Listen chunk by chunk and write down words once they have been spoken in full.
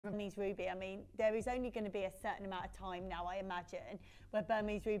Burmese ruby, I mean, there is only going to be a certain amount of time now, I imagine, where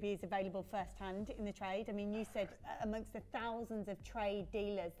Burmese ruby is available firsthand in the trade. I mean, you said amongst the thousands of trade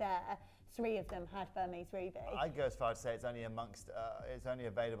dealers there, 3 of them had Burmese ruby. I'd go as far as to say it's only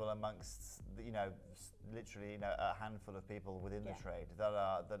available amongst, you know, literally, you know, a handful of people within the trade that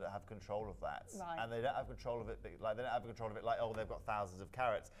have control of that. Right. And they don't have control of it like oh, they've got thousands of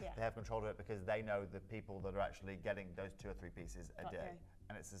carats. Yeah. They have control of it because they know the people that are actually getting those 2 or 3 pieces a day.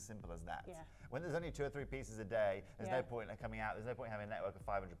 And it's as simple as that. Yeah. When there's only 2 or 3 pieces a day, there's no point in coming out. There's no point in having a network of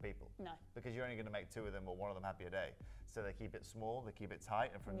 500 people. No. Because you're only going to make 2 of them or 1 of them happy a day. So they keep it small, they keep it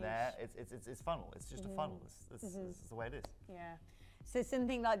tight, and from there, it's funnel. It's just a funnel. It's the way it is. Yeah. So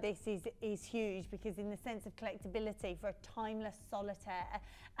something like this is huge because in the sense of collectability for a timeless solitaire,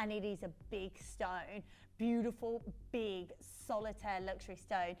 and it is a big stone, beautiful, big, solitaire luxury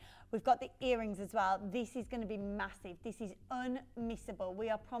stone. We've got the earrings as well. This is going to be massive. This is unmissable. We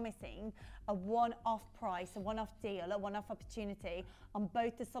are promising a one-off price, a one-off deal, a one-off opportunity on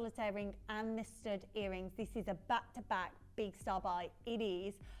both the solitaire ring and the stud earrings. This is a back-to-back big star buy. It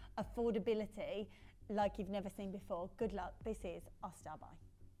is affordability like you've never seen before. Good luck. This is our star buy.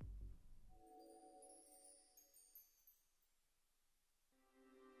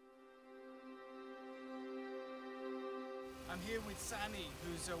 I'm here with Sani,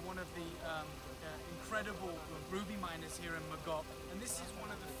 who's one of the incredible ruby miners here in Magop, and this is one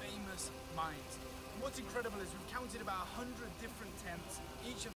of the famous mines. And what's incredible is we've counted about 100 different tents,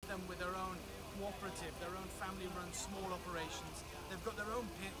 each of them with their own cooperative, their own family-run small operations. They've got their own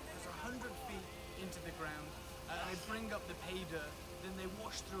pit, there's 100 feet into the ground. They bring up the pay dirt, then they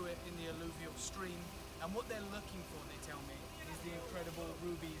wash through it in the alluvial stream, and what they're looking for, they tell me, is the incredible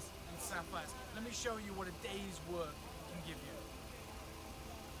rubies and sapphires. Let me show you what a day's work can give you.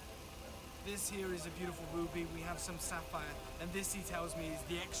 This here is a beautiful ruby. We have some sapphire, and this, he tells me, is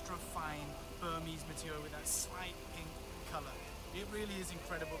the extra fine Burmese material with that slight pink color. It really is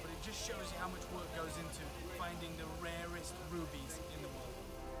incredible, but it just shows you how much work goes into finding the rarest rubies in the world.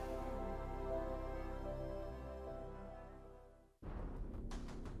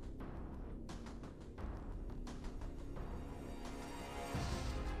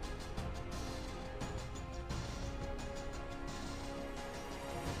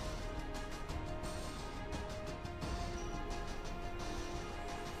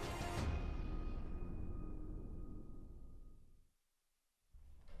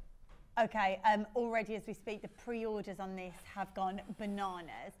 Okay, already as we speak, the pre-orders on this have gone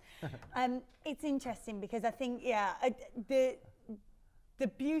bananas. It's interesting because I think, the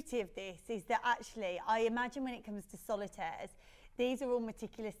beauty of this is that actually, I imagine when it comes to solitaires, these are all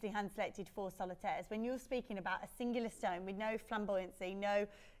meticulously hand-selected for solitaires. When you're speaking about a singular stone with no flamboyancy, no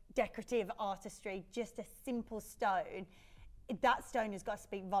decorative artistry, just a simple stone, that stone has got to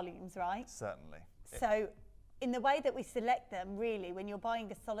speak volumes, right? Certainly. So, in the way that we select them, really, when you're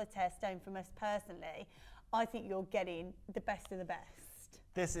buying a solitaire stone from us personally, I think you're getting the best of the best.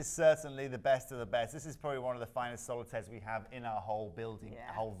 This is certainly the best of the best. This is probably one of the finest solitaires we have in our whole building,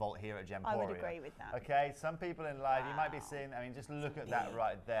 whole vault here at Gemporia. I would agree with that. Okay, some people in live, you might be seeing, I mean, just look at that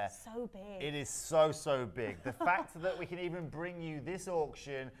right there. So big. It is so, so big. The fact that we can even bring you this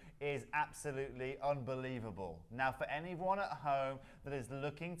auction is absolutely unbelievable. Now, for anyone at home that is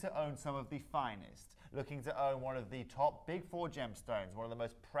looking to own some of the finest, looking to own one of the top big 4 gemstones, one of the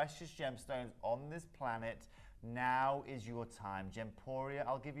most precious gemstones on this planet, now is your time. Gemporia,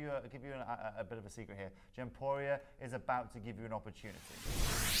 I'll give you a bit of a secret here. Gemporia is about to give you an opportunity.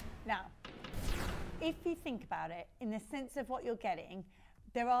 Now, if you think about it, in the sense of what you're getting,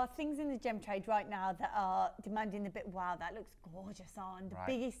 there are things in the gem trade right now that are demanding the bit, wow, that looks gorgeous on, the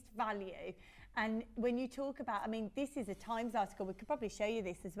biggest value. And when you talk about, I mean, this is a Times article, we could probably show you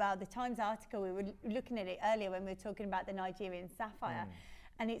this as well. The Times article, we were looking at it earlier when we were talking about the Nigerian sapphire.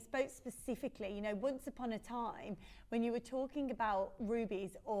 And it spoke specifically, you know, once upon a time, when you were talking about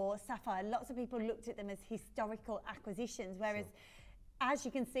rubies or sapphire, lots of people looked at them as historical acquisitions, whereas as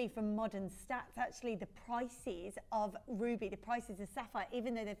you can see from modern stats, actually the prices of ruby, the prices of sapphire,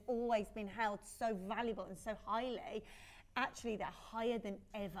 even though they've always been held so valuable and so highly, actually they're higher than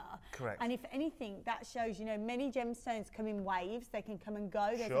ever. Correct. And if anything, that shows, you know, many gemstones come in waves, they can come and go.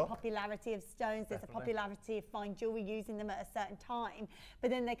 There's a popularity of stones, there's a popularity of fine jewellery using them at a certain time, but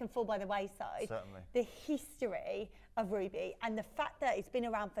then they can fall by the wayside. Certainly. The history of ruby and the fact that it's been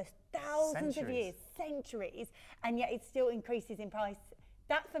around for thousands of years, centuries, and yet it still increases in price.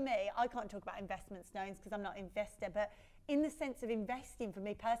 That for me, I can't talk about investment stones because I'm not an investor, but in the sense of investing for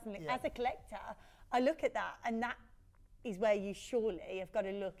me personally, as a collector, I look at that and that is where you surely have got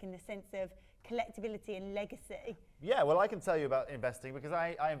to look in the sense of collectability and legacy. Yeah, well, I can tell you about investing because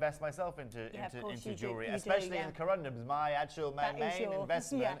I invest myself into jewellery, especially in corundums. My actual main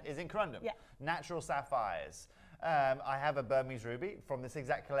investment is in corundum, natural sapphires. I have a Burmese ruby from this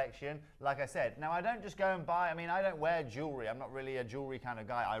exact collection, like I said. Now, I don't just go and buy, I mean, I don't wear jewelry. I'm not really a jewelry kind of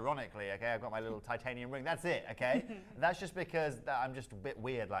guy, ironically, okay? I've got my little titanium ring, that's it, okay? That's just because I'm just a bit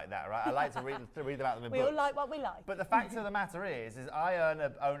weird like that, right? I like to read about them in books. We all like what we like. But the fact of the matter is I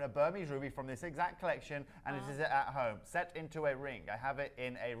own a Burmese ruby from this exact collection, and it is at home, set into a ring. I have it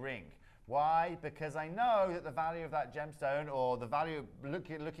in a ring. Why? Because I know that the value of that gemstone, or the value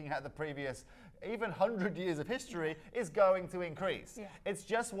looking at the previous even 100 years of history, is going to increase. It's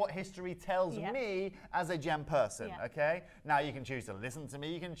just what history tells me as a gem person, okay? Now, you can choose to listen to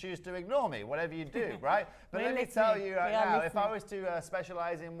me, you can choose to ignore me, whatever you do, right? But let me tell you right now, if I was to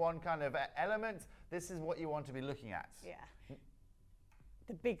specialize in one kind of element, this is what you want to be looking at.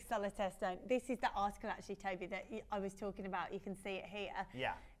 The big solitaire stone. This is the article, actually, Toby, that I was talking about. You can see it here.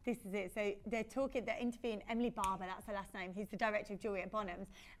 Yeah. This is it. So they're interviewing Emily Barber, that's her last name, who's the director of jewellery at Bonhams.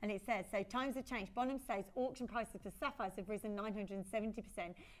 And it says, so times have changed. Bonhams says auction prices for sapphires have risen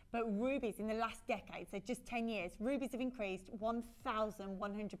 970%, but rubies in the last decade, so just 10 years, rubies have increased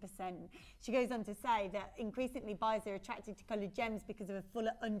 1,100%. She goes on to say that increasingly buyers are attracted to coloured gems because of a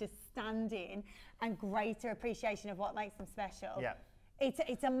fuller understanding and greater appreciation of what makes them special. Yeah.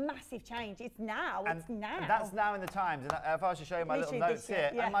 It's a massive change. It's now. And that's now in the Times. And if I was to show you my little notes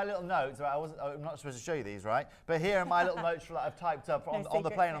here, and my little notes, right, I'm not supposed to show you these, right? But here are my little notes that I've typed up on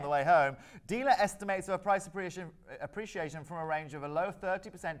the plane on the way home. Dealer estimates a price appreciation from a range of a low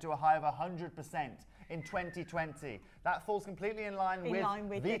 30% to a high of 100% in 2020. That falls completely in line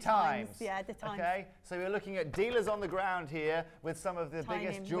with the Times. Yeah, the Times. Okay, so we're looking at dealers on the ground here with some of the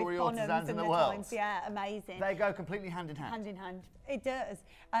biggest jewellery artisans in the world. Times, yeah, amazing. They go completely hand in hand. Hand in hand. It does,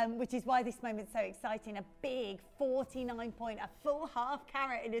 which is why this moment's so exciting. A big 49 point, a full half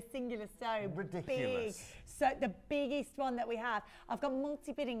carat in a singular stone. Ridiculous. Big. So the biggest one that we have. I've got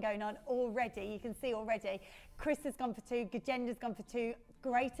multi-bidding going on already. You can see already. Chris has gone for 2, Gajenda's gone for 2,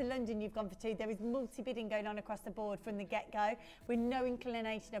 Greater London you've gone for 2. There is multi-bidding going on across the board from the get-go with no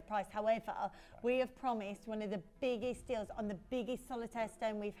inclination of price. However, we have promised one of the biggest deals on the biggest solitaire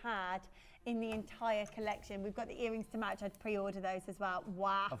stone we've had in the entire collection. We've got the earrings to match. I'd pre-order those as well.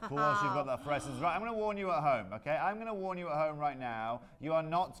 Wow. Of course, you've got that for essence. Right, I'm going to warn you at home, okay? I'm going to warn you at home right now. You are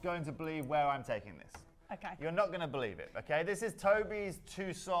not going to believe where I'm taking this. Okay. You're not going to believe it, okay? This is Toby's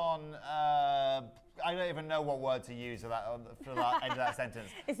Tucson, I don't even know what word to use for the end of that sentence.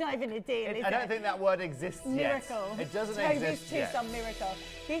 It's not even a deal, is it? I don't think that word exists yet. Miracle. It doesn't Toby's exist yet. Tucson miracle.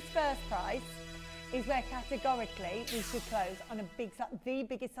 This first price is where categorically we should close on the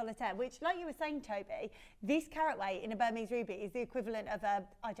biggest solitaire, which, like you were saying, Toby, this carat weight in a Burmese ruby is the equivalent of a,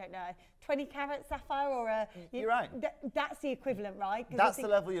 I don't know, 20 carat sapphire or a... You're right. That's the equivalent, right? That's the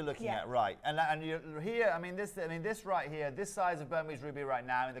level you're looking at, right? And you're here, I mean, this right here, this size of Burmese ruby right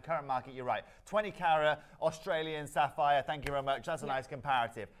now in the current market, you're right. 20 carat Australian sapphire. Thank you very much. That's a nice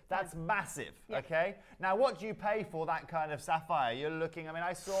comparative. That's massive. Okay. Now, what do you pay for that kind of sapphire? You're looking. I mean,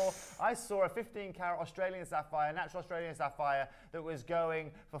 I saw a 15 carat Australian sapphire, natural Australian sapphire, that was going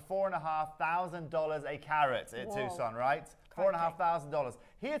for $4,500 a carat at Tucson, right? $4,500.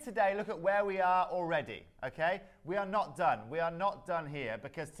 Here today, look at where we are already, okay? We are not done. We are not done here,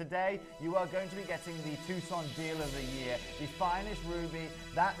 because today you are going to be getting the Tucson Deal of the Year, the finest ruby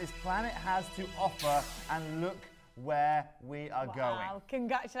that this planet has to offer, and look where we are going.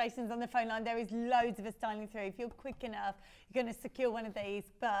 Congratulations on the phone line. There is loads of us dialing through. If you're quick enough, you're going to secure one of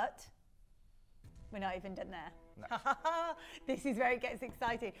these, but we're not even done there. No. This is where it gets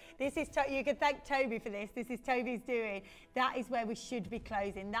exciting. This is you can thank Toby for this. This is Toby's doing. That is where we should be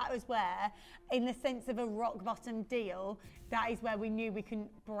closing. That was where, in the sense of a rock bottom deal, that is where we knew we couldn't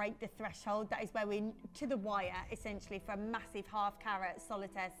break the threshold. That is where we to the wire, essentially, for a massive half carat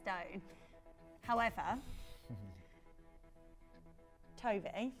solitaire stone. However,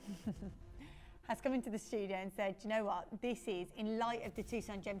 Toby has come into the studio and said, you know what, this is, in light of the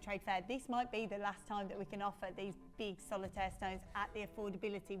Tucson Gem Trade Fair, this might be the last time that we can offer these big solitaire stones at the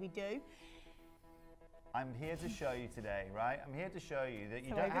affordability we do. I'm here to show you today, right? I'm here to show you that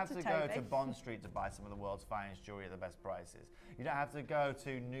you don't have to go to Bond Street to buy some of the world's finest jewelry at the best prices. You don't have to go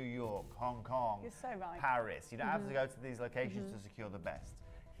to New York, Hong Kong, Paris. You don't have to go to these locations to secure the best.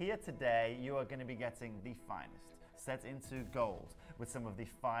 Here today, you are going to be getting the finest, set into gold, with some of the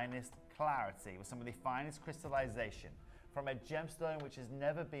finest clarity, with some of the finest crystallization, from a gemstone which has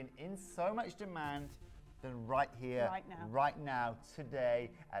never been in so much demand than right here, right now,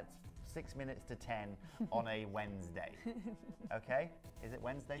 today at 6 minutes to 10 on a Wednesday. Okay? Is it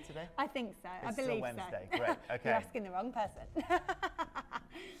Wednesday today? I think so. It's I believe still Wednesday. so. Great. Okay. You're asking the wrong person.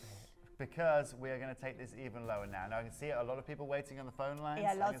 Because we are going to take this even lower now. Now I can see a lot of people waiting on the phone lines.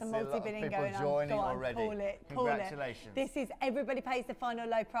 Yeah, lots of multi-bidding going on. Joining Go on, already. Call it. Congratulations. This is everybody pays the final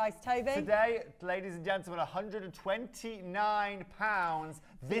low price, Toby. Today, ladies and gentlemen, £129.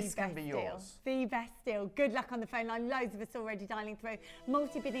 This can be yours. The best deal. Good luck on the phone line. Loads of us already dialing through.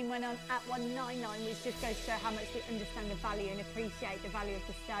 Multi-bidding went on at 199, which just goes to show how much we understand the value and appreciate the value of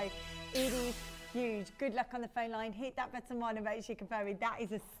the stove. It is huge. Good luck on the phone line. Hit that button one and make sure you confirm it. That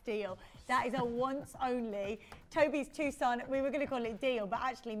is a steal. That is a once only. Toby's Tucson, we were going to call it deal, but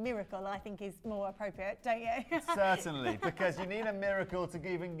actually miracle I think is more appropriate, don't you? Certainly, because you need a miracle to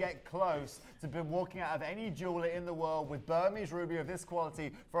even get close to be walking out of any jeweller in the world with Burmese ruby of this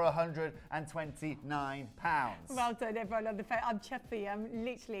quality for £129. Well done, everyone on the phone. I'm chuffed for you. I'm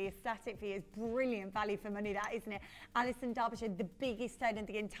literally ecstatic for you. It's brilliant value for money, that, isn't it? Alison Derbyshire, the biggest stone in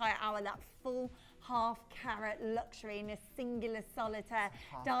the entire hour, that full half-carat luxury in a singular solitaire.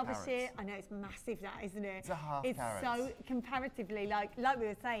 Derbyshire, I know it's massive, that, isn't it? It's a half-carat. It's so comparatively, like we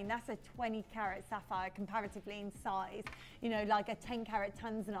were saying, that's a 20-carat sapphire comparatively in size. You know, like a 10-carat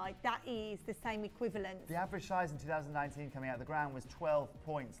Tanzanite, that is the same equivalent. The average size in 2019 coming out of the ground was 12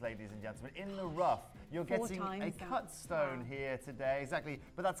 points, ladies and gentlemen. In the rough, you're getting a cut stone here today, exactly,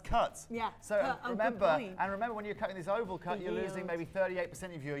 but that's cut. Yeah. So remember when you're cutting this oval cut, you're losing maybe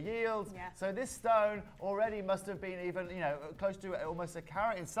 38% of your yield. Yeah. So this stone already must have been even, you know, close to almost a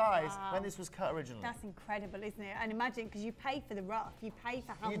carat in size when this was cut originally. That's incredible, isn't it? And imagine, because you pay for the rough, you pay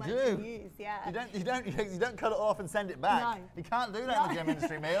for how much you use. Yeah. You don't cut it off and send it back. No. You can't do that in the gem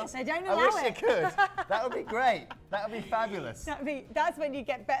industry, Meals. They don't allow I wish it. you could. That would be great. That would be fabulous. That's when you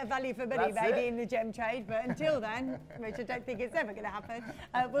get better value for money, That's maybe it. in the gem trade. But until then, which I don't think it's ever going to happen,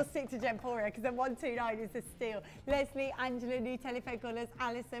 we'll stick to Gemporia because the 129 is a steal. Leslie, Angela, new telephone callers,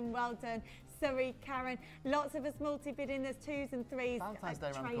 Alison, well done. Surrey, Karen, lots of us multi-bidding. There's 2s and 3s. Valentine's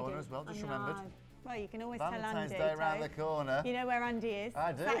Day around the corner as well, just remembered. Well, you can always tell Andy. Valentine's Day around the corner. You know where Andy is?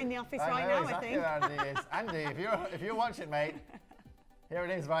 I do. Sat in the office I right know now, exactly I think. where Andy is. Andy, if you're watching, mate, here it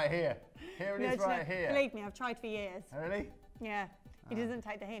is right here. Here it is right here. Believe me, I've tried for years. Really? Yeah. He doesn't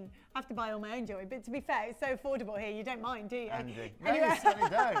take the hint. I have to buy all my own jewellery, but to be fair, it's so affordable here, you don't mind, do you? Andy. No, you certainly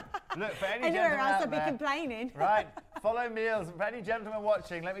don't. Look, for any anywhere gentleman else, out I'd be complaining. Right, follow Meals. For any gentleman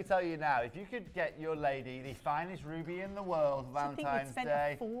watching, let me tell you now, if you could get your lady the finest ruby in the world for Valentine's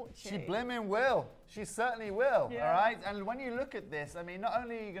Day, she blimmin' will. She certainly will, all right? And when you look at this, I mean, not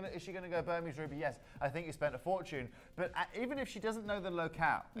only is she going to go Burmese ruby, yes, I think you spent a fortune, but even if she doesn't know the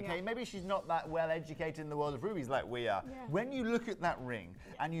locale, okay, maybe she's not that well educated in the world of rubies like we are. When you look at that ring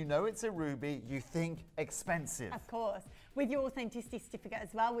and you know it's a ruby, you think expensive. Of course. With your authenticity certificate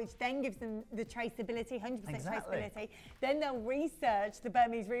as well, which then gives them the traceability, 100% traceability. Then they'll research the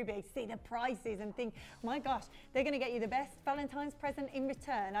Burmese ruby, see the prices and think, my gosh, they're going to get you the best Valentine's present in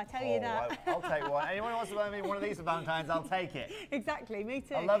return, I tell you that. I'll take one. Anyone who wants to buy me one of these for Valentine's, I'll take it. Exactly, me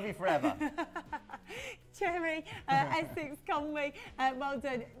too. I love you forever. Cherry, Essex, Conway, well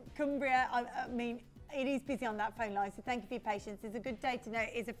done. Cumbria, I mean, it is busy on that phone line, so thank you for your patience. It's a good day to know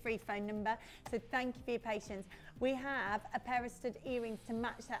it is a free phone number, so thank you for your patience. We have a pair of stud earrings to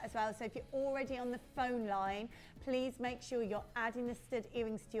match that as well, so if you're already on the phone line, please make sure you're adding the stud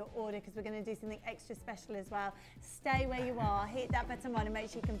earrings to your order because we're going to do something extra special as well. Stay where you are, hit that button one and make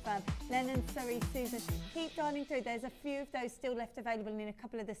sure you confirm. Lennon, Surrey, Susan, keep dialing through. There's a few of those still left available in a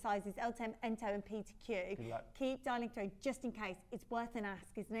couple of the sizes, L10, Ento and P2Q. Good luck. Keep dialing through just in case. It's worth an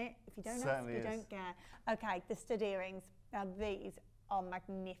ask, isn't it? If you don't Certainly ask, you is. don't get. Okay, the stud earrings. Now these are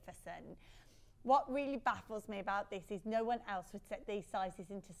magnificent. What really baffles me about this is no one else would set these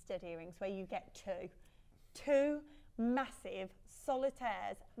sizes into stud earrings where you get two massive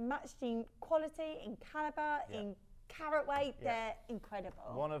solitaires matched in quality, in caliber, in carat weight. They're incredible.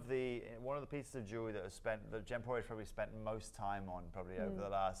 One of the pieces of jewelry that Gemporia has probably spent most time on over the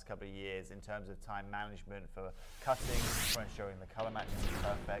last couple of years in terms of time management for cutting, for ensuring the color matching is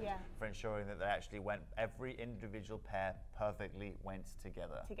perfect, for ensuring that they actually every individual pair perfectly went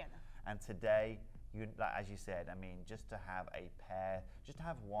together. And today, as you said, I mean, just to have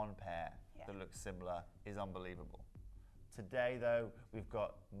one pair that looks similar is unbelievable. Today, though, we've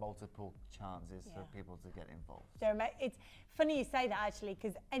got multiple chances for people to get involved. It's funny you say that, actually,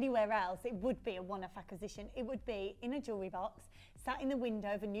 because anywhere else, it would be a one-off acquisition. It would be in a jewellery box, sat in the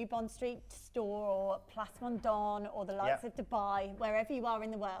window of a New Bond Street store or Place Vendôme or the likes of Dubai, wherever you are in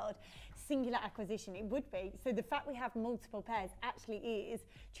the world, singular acquisition, it would be. So the fact we have multiple pairs actually is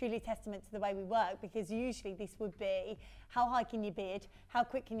truly testament to the way we work, because usually this would be how high can you bid, how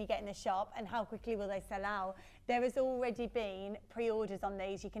quick can you get in the shop, and how quickly will they sell out. There has already been pre-orders on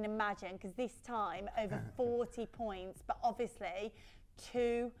these, you can imagine, because this time over 40 points, but obviously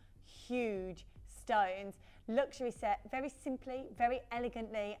 2 huge stones. Luxury set, very simply, very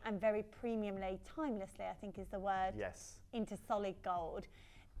elegantly, and very premiumly, timelessly, I think is the word, into solid gold.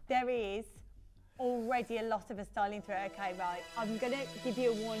 There is already a lot of us styling through it. Okay, right, I'm going to give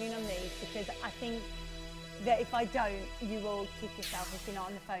you a warning on these, because I think that if I don't, you will kick yourself if you're not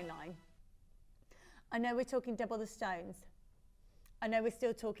on the phone line. I know we're talking double the stones. I know we're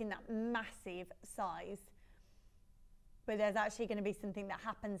still talking that massive size, but there's actually going to be something that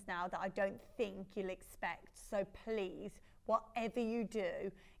happens now that I don't think you'll expect. So please, whatever you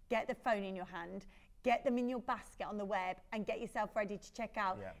do, get the phone in your hand, get them in your basket on the web, and get yourself ready to check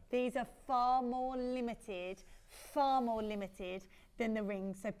out. These are far more limited than the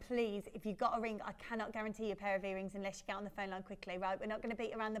rings. So please, if you've got a ring, I cannot guarantee you a pair of earrings unless you get on the phone line quickly, right? We're not going to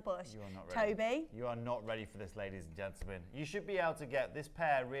beat around the bush. You are not ready. Toby? You are not ready for this, ladies and gentlemen. You should be able to get this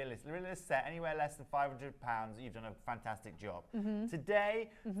pair, really set, anywhere less than £500. You've done a fantastic job.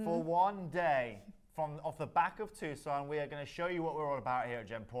 Today, for one day, off the back of Tucson, we are going to show you what we're all about here at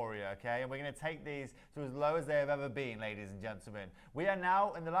Gemporia, okay? And we're going to take these to as low as they have ever been, ladies and gentlemen. We are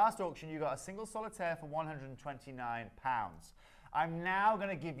now, in the last auction, you got a single solitaire for £129. I'm now going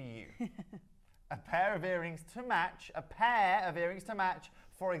to give you a pair of earrings to match,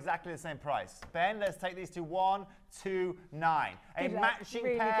 for exactly the same price. Ben, let's take these to 129. A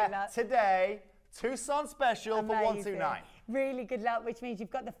matching pair today, Tucson special for 129. Really good luck, which means you've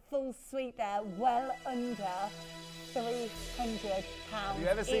got the full suite there, well under £300. Have you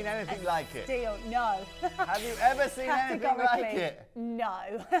ever seen anything like it? Steal. No. Have you ever seen anything like it?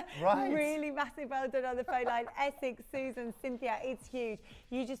 No. Right. Really massive well done on the phone line. Essex, Susan, Cynthia, it's huge.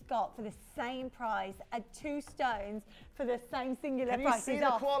 You just got, for the same price, at 2 stones for the same singular price. Can you see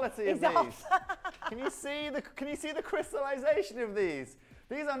the quality of these? Can you see the crystallization of these?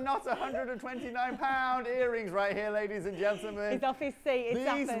 These are not £129 earrings right here, ladies and gentlemen. It's off his seat. It's These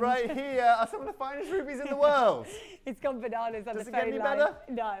happened. right here are some of the finest rubies in the world. It's gone bananas on the phone line. Does it get any better?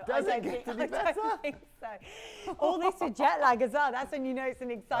 No. Does it get any better? I don't think so. All this with jet lag as well. That's when you know it's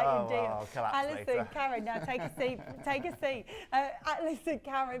an exciting deal. I'll collapse Alison, later. Karen, now take a seat. Take a seat. Alison,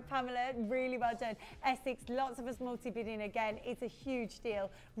 Karen, Pamela, really well done. Essex, lots of us multi-bidding again. It's a huge deal.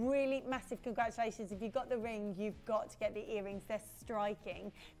 Really massive congratulations. If you've got the ring, you've got to get the earrings. They're striking.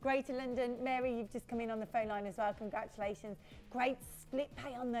 Greater London, Mary, you've just come in on the phone line as well. Congratulations. Great split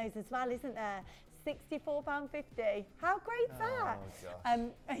pay on those as well, isn't there? £64.50. How great's that?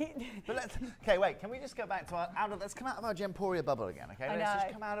 But okay, wait, can we just go back to let's come out of our Gemporia bubble again, okay? Let's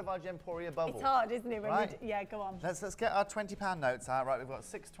just come out of our Gemporia bubble. It's hard, isn't it? When right? Yeah, go on. Let's get our £20 notes out, right? We've got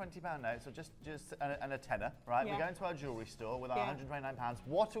 6 £20 notes, so just and a tenner, right? Yeah. We go into our jewellery store with our £129.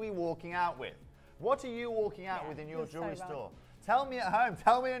 What are we walking out with? What are you walking out with in your jewellery store? Tell me at home.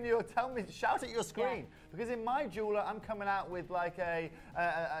 Shout at your screen. Because in my jeweler, I'm coming out with like a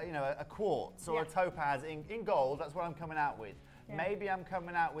quartz or a topaz in gold. That's what I'm coming out with. Maybe I'm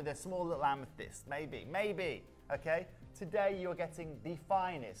coming out with a small little amethyst. Maybe. Okay. Today you're getting the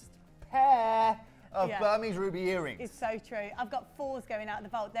finest pair of Burmese ruby earrings. It's so true. I've got 4s going out of the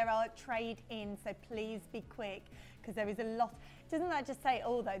vault. There are trade-in, so please be quick, because there is a lot. Doesn't that just say it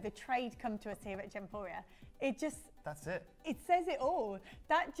all, though? The trade come to us here at Gemporia. That's it. It says it all.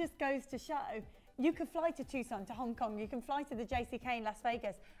 That just goes to show you can fly to Tucson, to Hong Kong, you can fly to the JCK in Las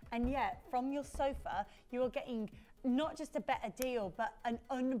Vegas, and yet from your sofa, you are getting not just a better deal, but an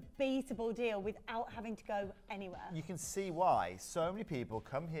unbeatable deal without having to go anywhere. You can see why so many people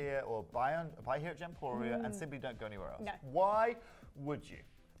come here or buy here at Gemporia and simply don't go anywhere else. No. Why would you?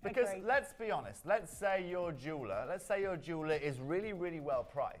 Because Agreed. let's be honest, let's say your jeweler is really, really well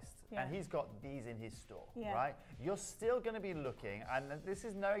priced and he's got these in his store, right? You're still going to be looking, and this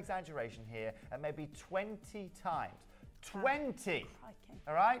is no exaggeration here, at maybe 20 times. 20!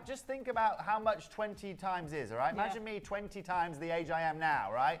 All right? Just think about how much 20 times is, all right? Imagine me 20 times the age I am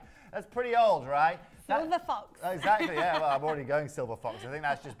now, right? That's pretty old, right? Silver fox. Exactly, yeah. Well, I'm already going silver fox. I think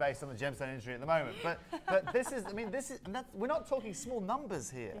that's just based on the gemstone industry at the moment. But this is, we're not talking small numbers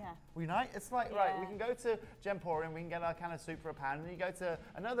here. Yeah. Right? It's like, right, we can go to Gemporia and we can get our can of soup for £1, and then you go to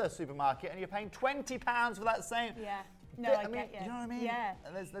another supermarket and you're paying £20 for that same. Yeah. No, I get you. You know what I mean? Yeah.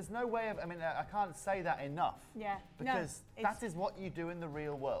 And there's no way of, I mean, I can't say that enough. Yeah. Because no, that is what you do in the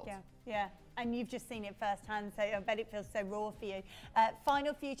real world. Yeah, yeah. And you've just seen it firsthand, so I bet it feels so raw for you.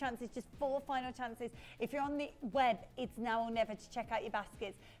 Final few chances, just 4 final chances. If you're on the web, it's now or never to check out your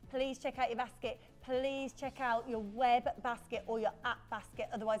baskets. Please check out your basket. Please check out your web basket or your app basket.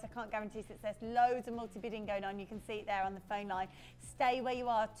 Otherwise, I can't guarantee success. Loads of multi-bidding going on. You can see it there on the phone line. Stay where you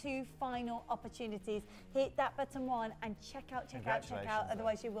are. 2 final opportunities. Hit that button 1 and check out, check out, check out.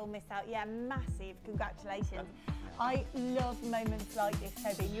 Otherwise, you will miss out. Yeah, massive congratulations. I love moments like this,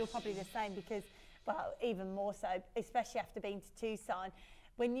 Toby. You're probably the same because, well, even more so, especially after being to Tucson.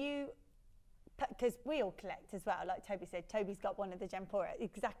 When you, because we all collect as well, like Toby said, Toby's got one of the Gemporia,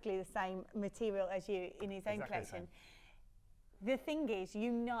 exactly the same material as you in his own collection. The thing is,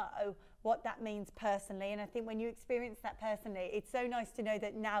 you know what that means personally, and I think when you experience that personally, it's so nice to know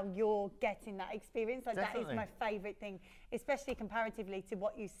that now you're getting that experience. Like that is my favourite thing, especially comparatively to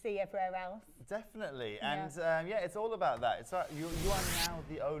what you see everywhere else. Definitely, and yeah, it's all about that. It's you are now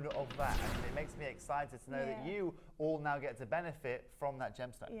the owner of that, and it makes me excited to know that you all now get to benefit from that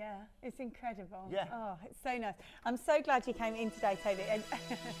gemstone. Yeah, it's incredible. Yeah. Oh, it's so nice. I'm so glad you came in today, Toby, and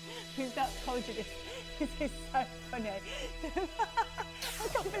who's not told you this? This is so funny. I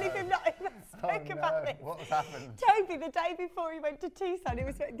can't believe him not even spoke about this. What was happening? Toby, the day before he went to Tucson,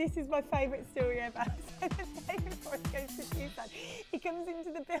 this is my favourite story ever. So the day before he goes to Tucson, he comes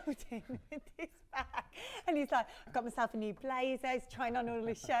into the building with this bag, and he's like, I've got myself a new blazer, he's trying on all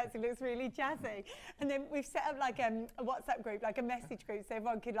his shirts, he looks really jazzy. And then we've set up like a WhatsApp group, like a message group, so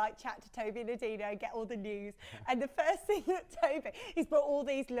everyone could like chat to Toby and Adina and get all the news. And the first thing that Toby, he's brought all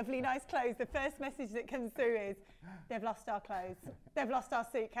these lovely nice clothes, the first message that comes through is, they've lost our clothes, they've lost our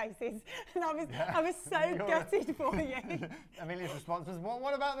suitcases. And I was so gutted for you. Amelia's response was,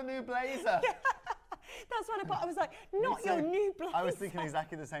 what about the new blazer? That's what I thought. I was like, not your new blazer. I was thinking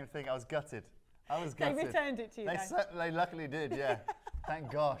exactly the same thing. I was gutted. They returned it to you, They luckily did, yeah.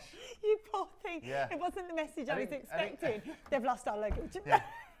 Thank gosh. You poor thing. Yeah. It wasn't the message I was expecting. They've lost our luggage. Yeah,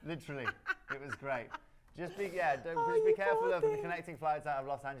 literally. It was great. Just be careful of the connecting flights out of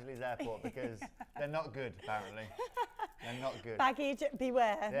Los Angeles Airport because they're not good, apparently. They're not good. Baggage,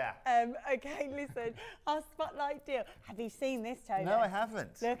 beware. Yeah. Okay, listen, our spotlight deal. Have you seen this, Tony? No, I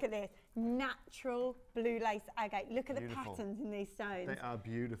haven't. Look at this. Natural blue lace agate. Look at the patterns in these stones. They are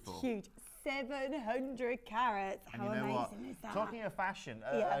beautiful. Huge. 700 carats. How amazing is that? Talking of fashion,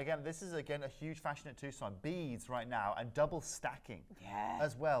 again, this is a huge fashion at Tucson. Beads right now and double stacking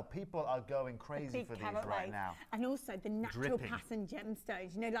as well. People are going crazy for these right now. And also the natural pattern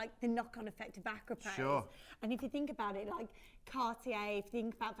gemstones, you know, like the knock-on effect of acroprose. Sure. And if you think about it, like Cartier, if you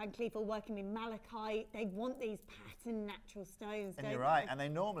think about Van Cleef or working in malachite, they want these pattern natural stones. And you're right. And they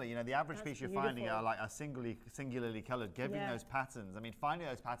normally, you know, the average piece you're finding are like singularly coloured, giving those patterns. I mean, finding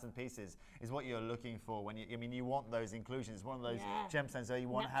those pattern pieces is what you're looking for when you want those inclusions. It's one of those gemstones so you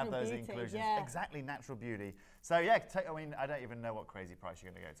want to have those inclusions. Exactly, natural beauty. So yeah, I mean, I don't even know what crazy price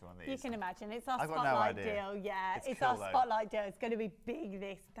you're going to go to on these. You can imagine. It's our spotlight deal. Yeah, it's our spotlight deal. It's going to be big,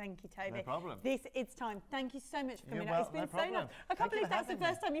 this. Thank you, Toby. No problem. It's time. Thank you so much for coming out. It's been so nice. I can't believe that's the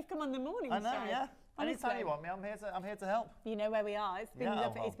first time you've come on the morning show. I know, yeah. Anytime you want me, I'm here to help. You know where we are. It's been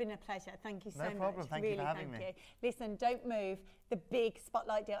lovely. It's been a pleasure. Thank you so much. No problem. Thank you for having me. Listen, don't move. The big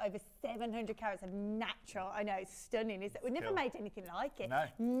spotlight deal, over 700 carats of natural. I know, it's stunning. We've never made anything like it. No.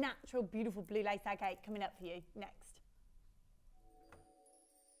 Natural, beautiful blue lace agate coming up for you next.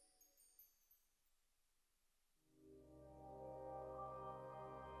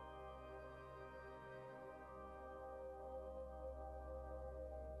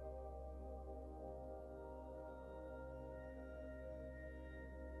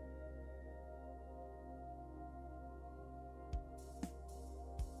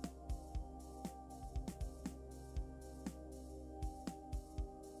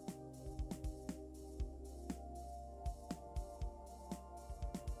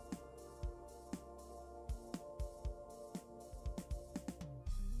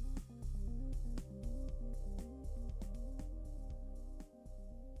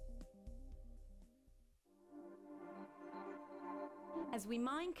 As we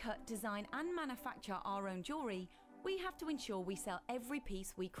mine, cut, design and manufacture our own jewellery, we have to ensure we sell every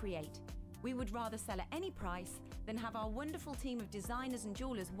piece we create. We would rather sell at any price than have our wonderful team of designers and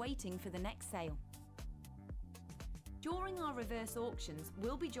jewellers waiting for the next sale. During our reverse auctions,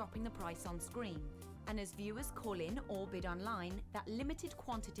 we'll be dropping the price on screen, and as viewers call in or bid online, that limited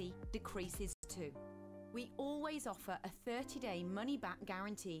quantity decreases too. We always offer a 30-day money-back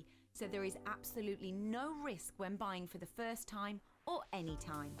guarantee, so there is absolutely no risk when buying for the first time or any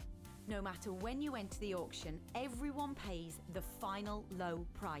time. No matter when you enter the auction, everyone pays the final low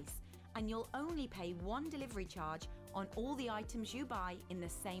price, and you'll only pay one delivery charge on all the items you buy in the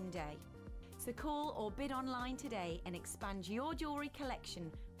same day. So call or bid online today and expand your jewellery collection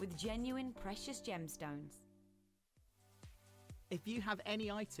with genuine precious gemstones. If you have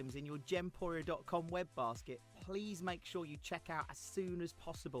any items in your gemporia.com web basket, please make sure you check out as soon as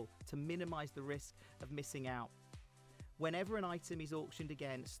possible to minimise the risk of missing out. Whenever an item is auctioned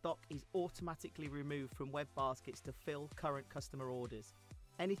again, stock is automatically removed from web baskets to fill current customer orders.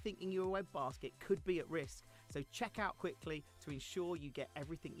 Anything in your web basket could be at risk, so check out quickly to ensure you get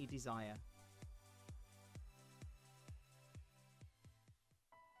everything you desire.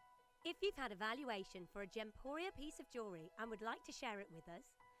 If you've had a valuation for a Gemporia piece of jewellery and would like to share it with us,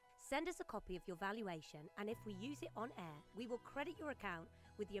 send us a copy of your valuation, and if we use it on air, we will credit your account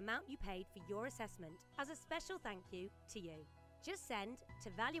with the amount you paid for your assessment as a special thank you to you. Just send to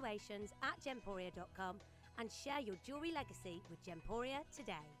valuations@gemporia.com and share your jewellery legacy with Gemporia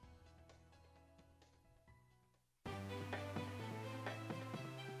today.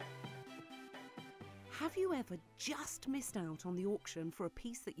 Have you ever just missed out on the auction for a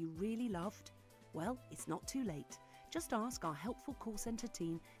piece that you really loved? Well, it's not too late. Just ask our helpful call centre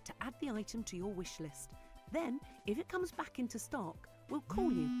team to add the item to your wish list. Then, if it comes back into stock, we'll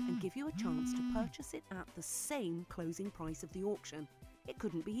call you and give you a chance to purchase it at the same closing price of the auction. It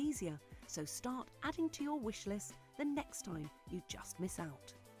couldn't be easier, so start adding to your wish list the next time you just miss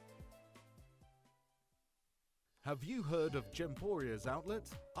out. Have you heard of Gemporia's Outlet?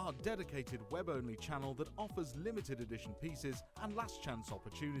 Our dedicated web-only channel that offers limited edition pieces and last chance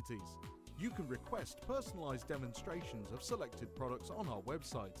opportunities. You can request personalised demonstrations of selected products on our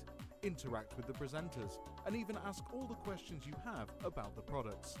website, interact with the presenters, and even ask all the questions you have about the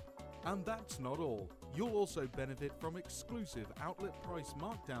products. And that's not all. You'll also benefit from exclusive outlet price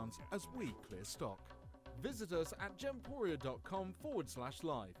markdowns as we clear stock. Visit us at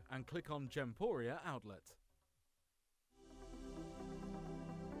gemporia.com/live and click on Gemporia Outlet.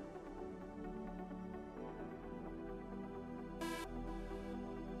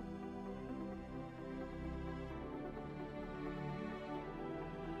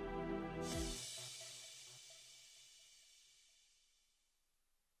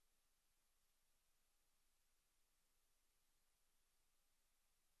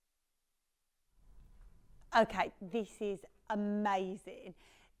 Okay, this is amazing.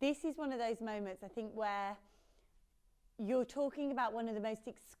 This is one of those moments, I think, where you're talking about one of the most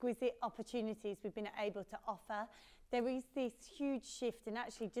exquisite opportunities we've been able to offer. There is this huge shift, and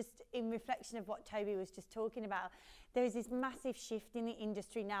actually just in reflection of what Toby was just talking about, there is this massive shift in the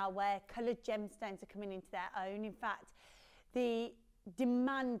industry now where coloured gemstones are coming into their own. In fact, the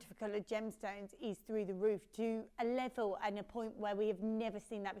demand for coloured gemstones is through the roof to a level and a point where we have never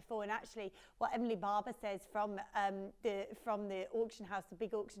seen that before. And actually what Emily Barber says from the auction house, the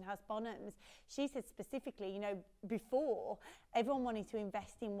big auction house Bonhams, she said specifically, you know, before everyone wanted to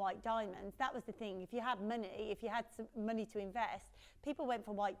invest in white diamonds. That was the thing. If you had money, if you had some money to invest, people went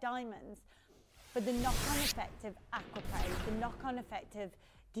for white diamonds. But the knock-on effect of aquaprase, the knock-on effect of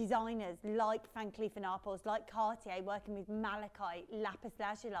designers like Van Cleef & Arpels, like Cartier, working with malachite, lapis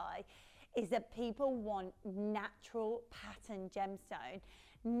lazuli, is that people want natural pattern gemstone.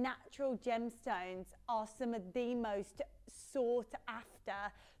 Natural gemstones are some of the most sought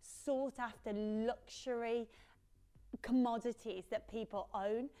after luxury commodities that people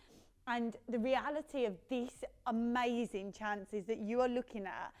own. And the reality of this amazing chance is that you are looking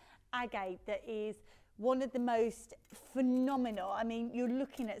at agate that is one of the most phenomenal, I mean, you're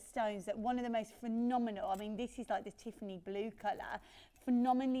looking at stones that one of the most phenomenal, I mean, this is like the Tiffany blue colour,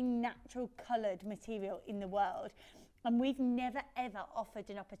 phenomenally natural coloured material in the world. And we've never ever offered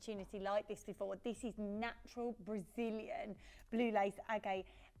an opportunity like this before. This is natural Brazilian blue lace agate,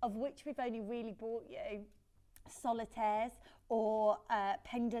 of which we've only really brought you solitaires or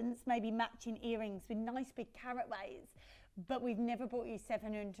pendants, maybe matching earrings with nice big carat weights. But we've never brought you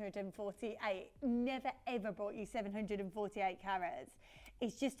 748, never ever brought you 748 carats.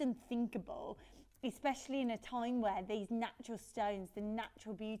 It's just unthinkable, especially in a time where these natural stones, the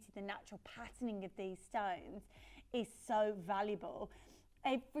natural beauty, the natural patterning of these stones is so valuable.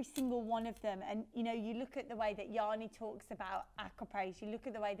 Every single one of them, and you know, you look at the way that Yanni talks about aquaprase, you look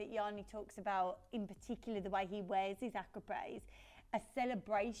at the way that Yanni talks about, in particular, the way he wears his aquaprase, a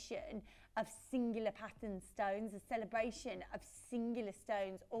celebration of singular pattern stones, a celebration of singular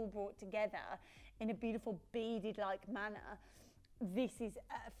stones all brought together in a beautiful beaded-like manner. This is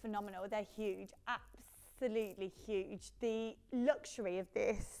phenomenal. They're huge, absolutely huge. The luxury of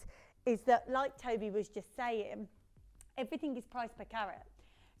this is that, like Toby was just saying, everything is priced per carat.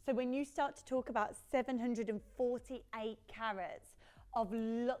 So when you start to talk about 748 carats of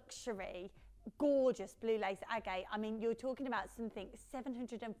luxury, gorgeous blue lace agate, I mean, you're talking about something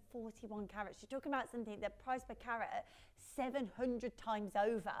 741 carats. You're talking about something that price per carat 700 times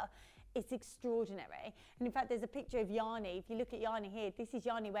over. It's extraordinary. And in fact, there's a picture of Yanni. If you look at Yanni here, this is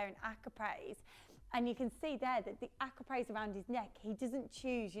Yanni wearing acaprays. And you can see there that the acaprays around his neck, he doesn't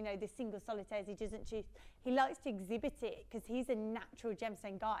choose, you know, the single solitaires, he doesn't choose. He likes to exhibit it because he's a natural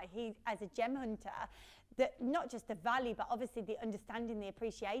gemstone guy. He, as a gem hunter, that not just the value, but obviously the understanding, the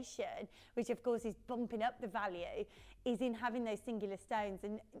appreciation, which of course is bumping up the value, is in having those singular stones.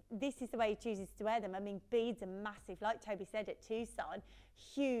 And this is the way he chooses to wear them. I mean, beads are massive, like Toby said, at Tucson.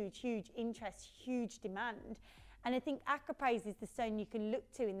 Huge, huge interest, huge demand. And I think acaprays is the stone you can look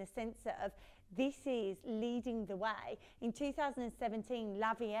to in the sense of this is leading the way. In 2017,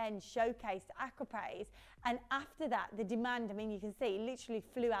 La Vienne showcased acaprays, and after that, the demand, I mean, you can see, it literally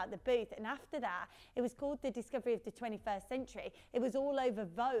flew out the booth, and after that, it was called the discovery of the 21st century. It was all over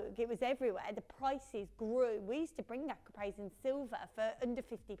Vogue, it was everywhere, the prices grew. We used to bring acaprays in silver for under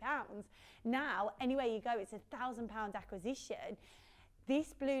 £50. Now, anywhere you go, it's £1,000 acquisition.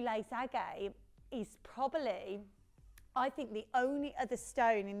 This blue lace agate is probably, I think, the only other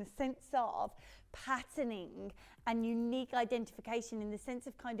stone in the sense of patterning and unique identification, in the sense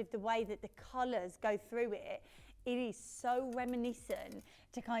of kind of the way that the colours go through it. It is so reminiscent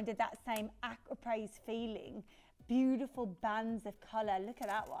to kind of that same acaprays feeling. Beautiful bands of colour. Look at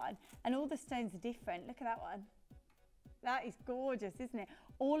that one. And all the stones are different. Look at that one. That is gorgeous, isn't it?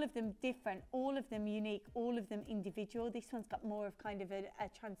 All of them different, all of them unique, all of them individual. This one's got more of kind of a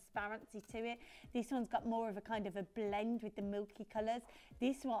transparency to it. This one's got more of a kind of a blend with the milky colours.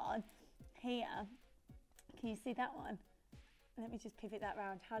 This one here, can you see that one? Let me just pivot that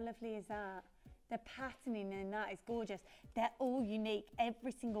round. How lovely is that? The patterning in that is gorgeous. They're all unique,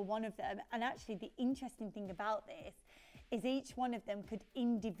 every single one of them. And actually the interesting thing about this is each one of them could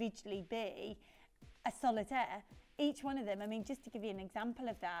individually be a solitaire. Each one of them, I mean, just to give you an example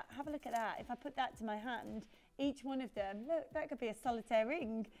of that, have a look at that. If I put that to my hand, each one of them, look, that could be a solitaire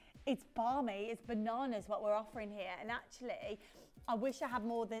ring. It's balmy, it's bananas what we're offering here. And actually, I wish I had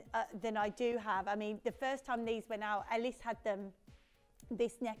more than I do have. I mean, the first time these went out, Ellis had them,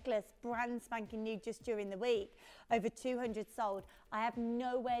 this necklace, brand spanking new just during the week. Over 200 sold. I have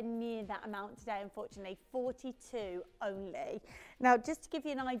nowhere near that amount today, unfortunately, 42 only. Now, just to give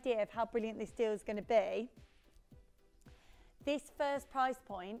you an idea of how brilliant this deal is going to be, this first price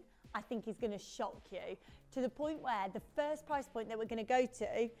point, I think, is going to shock you, to the point where the first price point that we're going to go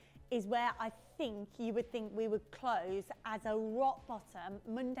to is where I think you would think we would close as a rock bottom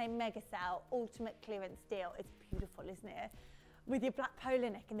Monday mega sale ultimate clearance deal. It's beautiful, isn't it? With your black polo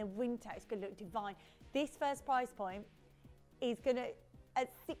neck in the winter, it's going to look divine. This first price point is going to,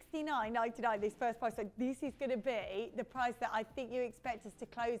 at $69.99, this first price point, this is going to be the price that I think you expect us to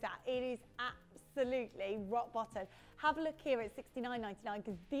close at. It is absolutely rock bottom. Have a look here at $69.99,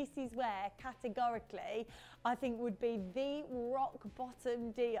 because this is where categorically I think would be the rock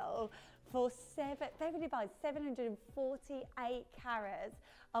bottom deal for 748 carats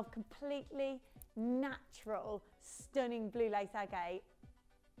of completely natural, stunning blue lace agate.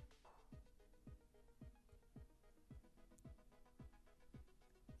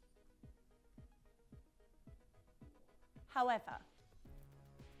 However,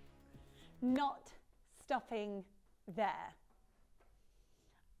 not stopping there.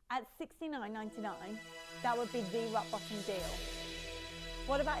 At $69.99, that would be the rock bottom deal.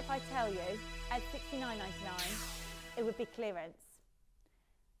 What about if I tell you at $69.99, it would be clearance?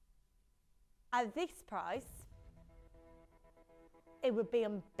 At this price, it would be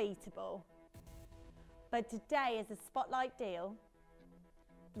unbeatable. But today, as a spotlight deal,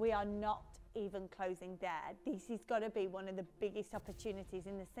 we are not even closing there. This has got to be one of the biggest opportunities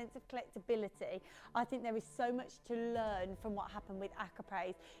in the sense of collectability. I think there is so much to learn from what happened with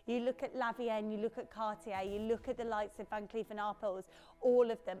acaprays. You look at La Vienne, you look at Cartier, you look at the likes of Van Cleef & Arpels, all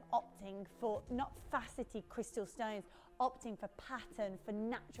of them opting for not faceted crystal stones, opting for pattern, for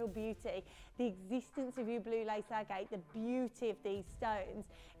natural beauty. The existence of your blue lace agate, the beauty of these stones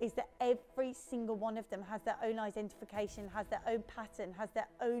is that every single one of them has their own identification, has their own pattern, has their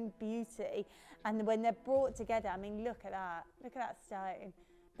own beauty. And when they're brought together, I mean, look at that stone.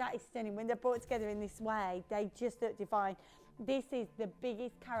 That is stunning. When they're brought together in this way, they just look divine. This is the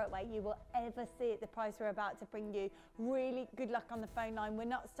biggest carat weight you will ever see at the price we're about to bring you. Really good luck on the phone line. We're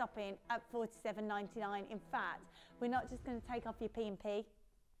not stopping at $47.99. In fact, we're not just going to take off your P&P.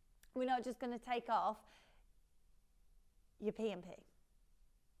 We're not just going to take off your P&P.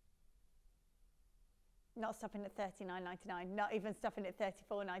 Not stopping at $39.99, not even stopping at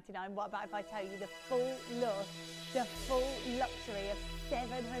 $34.99. What about if I tell you the full look, the full luxury of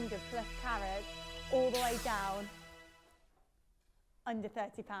 700 plus carats all the way down under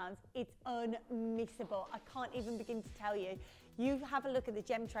 £30? It's unmissable. I can't even begin to tell you. You have a look at the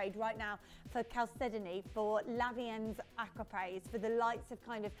gem trade right now for chalcedony, for Lavienne's aquapraise, for the likes of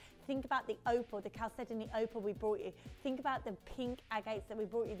kind of, think about the opal, the chalcedony opal we brought you. Think about the pink agates that we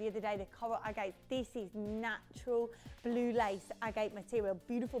brought you the other day, the coral agates. This is natural blue lace agate material,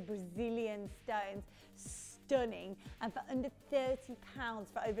 beautiful Brazilian stones, stunning. And for under £30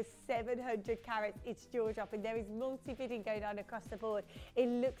 for over 700 carats, it's jaw dropping. There is multi-bidding going on across the board. It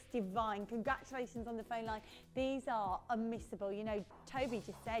looks divine. Congratulations on the phone line. These are unmissable. You know, Toby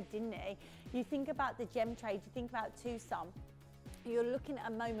just said, didn't he? You think about the gem trade, you think about Tucson. You're looking at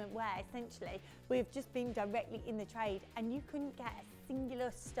a moment where essentially we've just been directly in the trade and you couldn't get a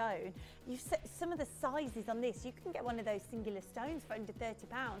singular stone. Some of the sizes on this, you can get one of those singular stones for under £30.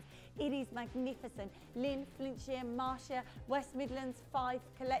 It is magnificent. Lynn, Flintshire, Marshall, West Midlands, Fife,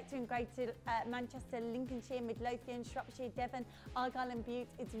 Collector and Greater Manchester, Lincolnshire, Midlothian, Shropshire, Devon, Argyll and Bute.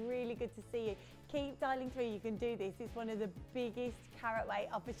 It's really good to see you. Keep dialing through, you can do this. It's one of the biggest carat weight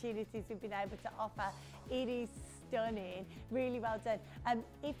opportunities we've been able to offer. It is stunning, really well done.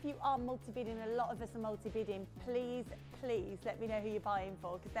 If you are multi-bidding, a lot of us are multi-bidding, please let me know who you're buying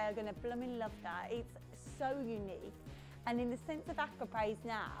for, because they're going to blooming love that. It's so unique. And in the sense of aquapraise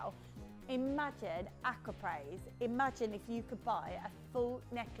now, imagine aquapraise, imagine if you could buy a full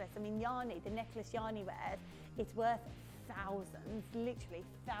necklace. I mean, Yarni, the necklace Yarni wears, it's worth thousands, literally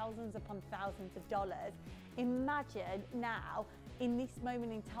thousands upon thousands of dollars. Imagine now, in this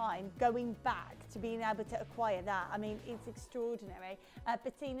moment in time, going back to being able to acquire that. I mean, it's extraordinary.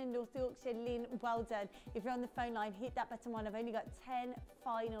 Bettina, North Yorkshire, Lynn, well done. If you're on the phone line, hit that button one. I've only got 10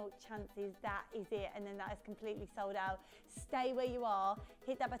 final chances. That is it. And then that is completely sold out. Stay where you are.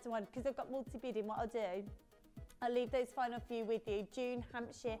 Hit that button one. Because I've got multi-bidding, what I'll do, I'll leave those final few with you. June,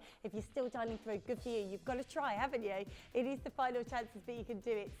 Hampshire, if you're still dialing through, good for you. You've got to try, haven't you? It is the final chances, but you can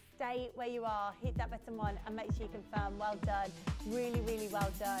do it. Stay where you are, hit that button one, and make sure you confirm. Well done. Really, really well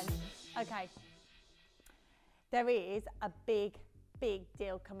done. Okay. There is a big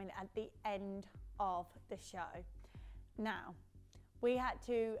deal coming at the end of the show. Now, we had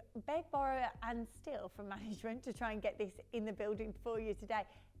to beg, borrow, and steal from management to try and get this in the building for you today.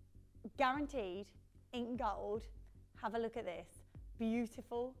 Guaranteed in gold. Have a look at this.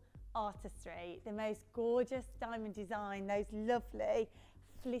 Beautiful artistry, the most gorgeous diamond design, those lovely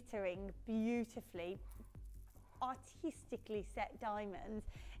flittering, beautifully artistically set diamonds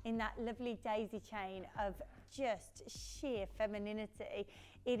in that lovely daisy chain of just sheer femininity.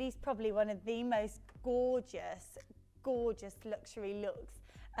 It is probably one of the most gorgeous luxury looks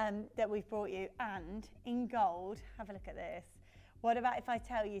that we've brought you, and in gold. Have a look at this. What about if I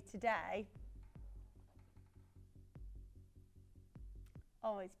tell you today,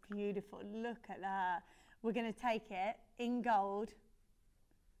 oh, it's beautiful. Look at that. We're going to take it in gold,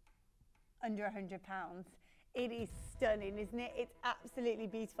 under £100. It is stunning, isn't it? It's absolutely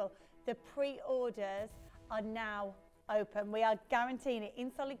beautiful. The pre-orders are now open. We are guaranteeing it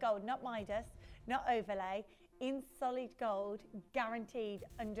in solid gold, not Midas, not overlay, in solid gold, guaranteed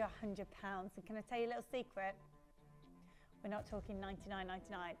under £100. And can I tell you a little secret? We're not talking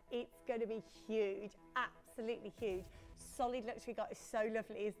 $99.99. It's going to be huge, absolutely huge. Solid luxury gold is so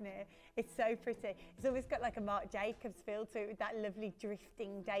lovely, isn't it? It's so pretty. It's almost got like a Marc Jacobs feel to it, with that lovely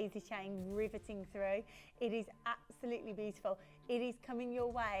drifting daisy chain riveting through. It is absolutely beautiful. It is coming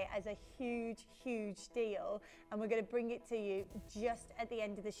your way as a huge deal, and we're going to bring it to you just at the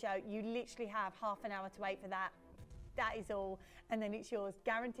end of the show. You literally have half an hour to wait for that. That is all, and then it's yours,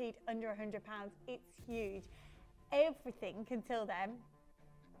 guaranteed under £100. It's huge. Everything until then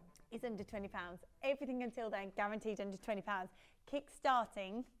is under £20. Everything until then, guaranteed under £20.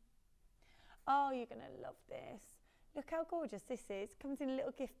 Kickstarting. Oh, you're going to love this. Look how gorgeous this is. Comes in a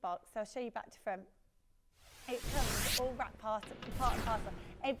little gift box. So I'll show you back to front. It comes all wrapped part and parcel.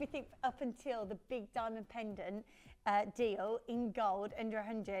 Everything up until the big diamond pendant deal in gold under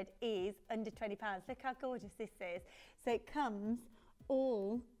 100 is under £20. Look how gorgeous this is. So it comes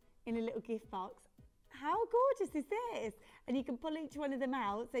all in a little gift box. How gorgeous is this? And you can pull each one of them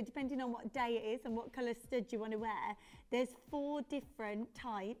out. So depending on what day it is and what colour stud you want to wear, there's 4 different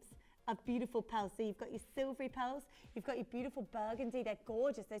types of beautiful pearls. So you've got your silvery pearls, you've got your beautiful burgundy. They're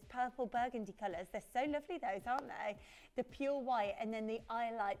gorgeous, those purple burgundy colours. They're so lovely, those, aren't they? The pure white, and then the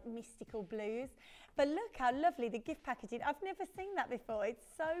iolite mystical blues. But look how lovely the gift packaging. I've never seen that before. It's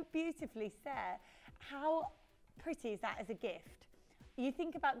so beautifully set. How pretty is that as a gift? you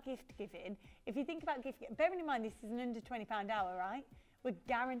think about gift giving. If you think about bearing in mind this is an under £20 hour, right? We're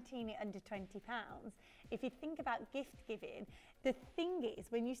guaranteeing it under £20. If you think about gift giving, the thing is,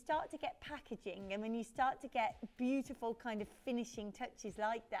 when you start to get packaging and when you start to get beautiful kind of finishing touches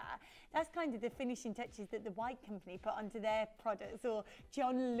like that, that's kind of the finishing touches that the White Company put onto their products, or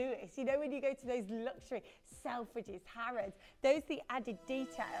John Lewis. You know, when you go to those luxury Selfridges, Harrods, those are the added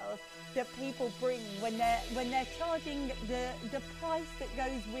details that people bring when they're charging the price that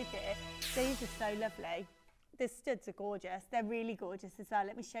goes with it. These are so lovely. The studs are gorgeous. They're really gorgeous as well.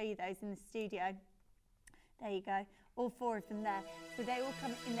 Let me show you those in the studio. There you go. All 4 of them there. So they all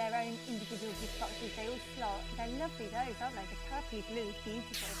come in their own individual gift boxes. They all slot. They're lovely, those, aren't they? The purpley blue is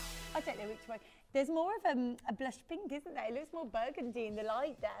beautiful. I don't know which one. There's more of a blush pink, isn't there? It looks more burgundy in the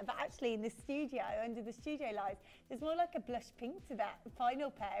light there, but actually in the studio, under the studio lights, there's more like a blush pink to that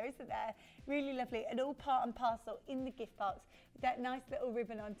final pair, isn't there? Really lovely, and all part and parcel in the gift box with that nice little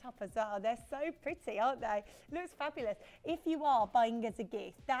ribbon on top as well. They're so pretty, aren't they? Looks fabulous. If you are buying as a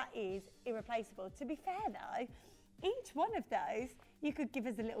gift, that is irreplaceable. To be fair though, each one of those you could give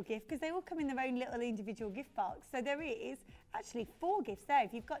as a little gift, because they all come in their own little individual gift box. So there is actually 4 gifts there.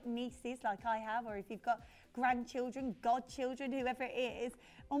 If you've got nieces like I have, or if you've got grandchildren, godchildren, whoever it is,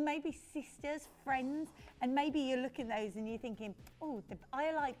 or maybe sisters, friends, and maybe you're looking at those and you're thinking, oh,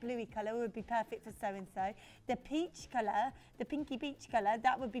 I like bluey colour would be perfect for so-and-so. The peach colour, the pinky peach colour,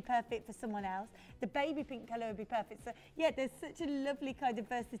 that would be perfect for someone else. The baby pink colour would be perfect. So yeah, there's such a lovely kind of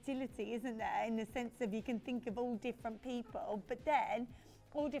versatility, isn't there, in the sense of you can think of all different people, but then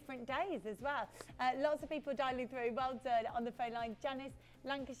all different days as well. Lots of people dialing through. Well done on the phone line. Janice,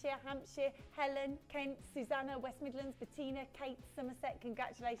 Lancashire, Hampshire, Helen, Kent, Susanna, West Midlands, Bettina, Kate, Somerset.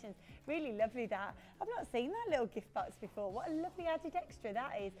 Congratulations. Really lovely that. I've not seen that little gift box before. What a lovely added extra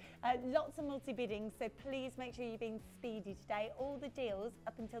that is. Lots of multi-bidding, so please make sure you're being speedy today. All the deals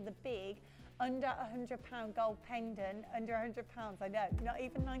up until the big under £100 gold pendant, under £100, I know, not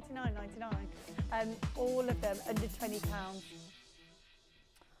even $99.99. All of them under £20.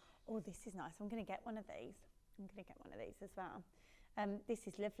 Oh, this is nice. I'm going to get one of these. As well. This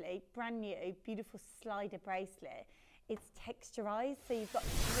is lovely. Brand new, beautiful slider bracelet. It's texturized, so you've got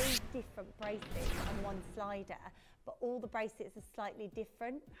 3 different bracelets on one slider, but all the bracelets are slightly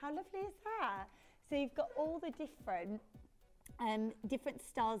different. How lovely is that? So you've got all the different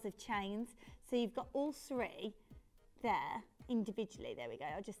styles of chains. So you've got all 3 there individually. There we go.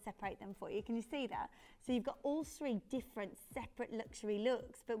 I'll just separate them for you. Can you see that? So you've got all 3 different separate luxury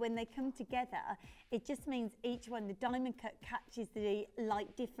looks, but when they come together, it just means each one, the diamond cut catches the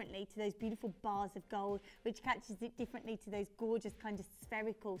light differently to those beautiful bars of gold, which catches it differently to those gorgeous kind of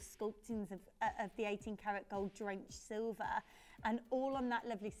spherical sculptings of the 18 karat gold drenched silver, and all on that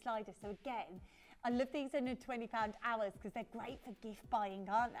lovely slider. So again, I love these under £20 hours because they're great for gift buying,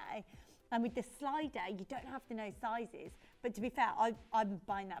 aren't they? And with the slider, you don't have to know sizes. But to be fair, I'm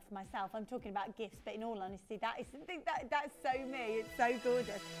buying that for myself. I'm talking about gifts, but in all honesty, that's so me. It's so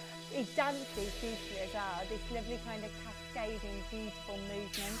gorgeous. It dances beautifully as well. This lovely kind of cascading, beautiful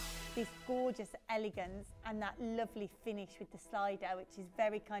movement. This gorgeous elegance and that lovely finish with the slider, which is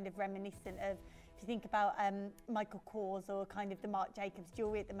very kind of reminiscent of, if you think about Michael Kors or kind of the Marc Jacobs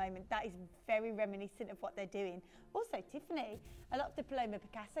jewellery at the moment, that is very reminiscent of what they're doing. Also, Tiffany, a lot of the Paloma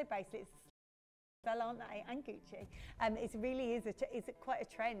Picasso bracelets, well, aren't they? And Gucci. It really is quite a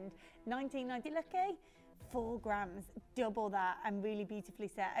trend. 1990, lucky, 4 grams, double that, and really beautifully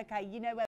set. Okay, you know where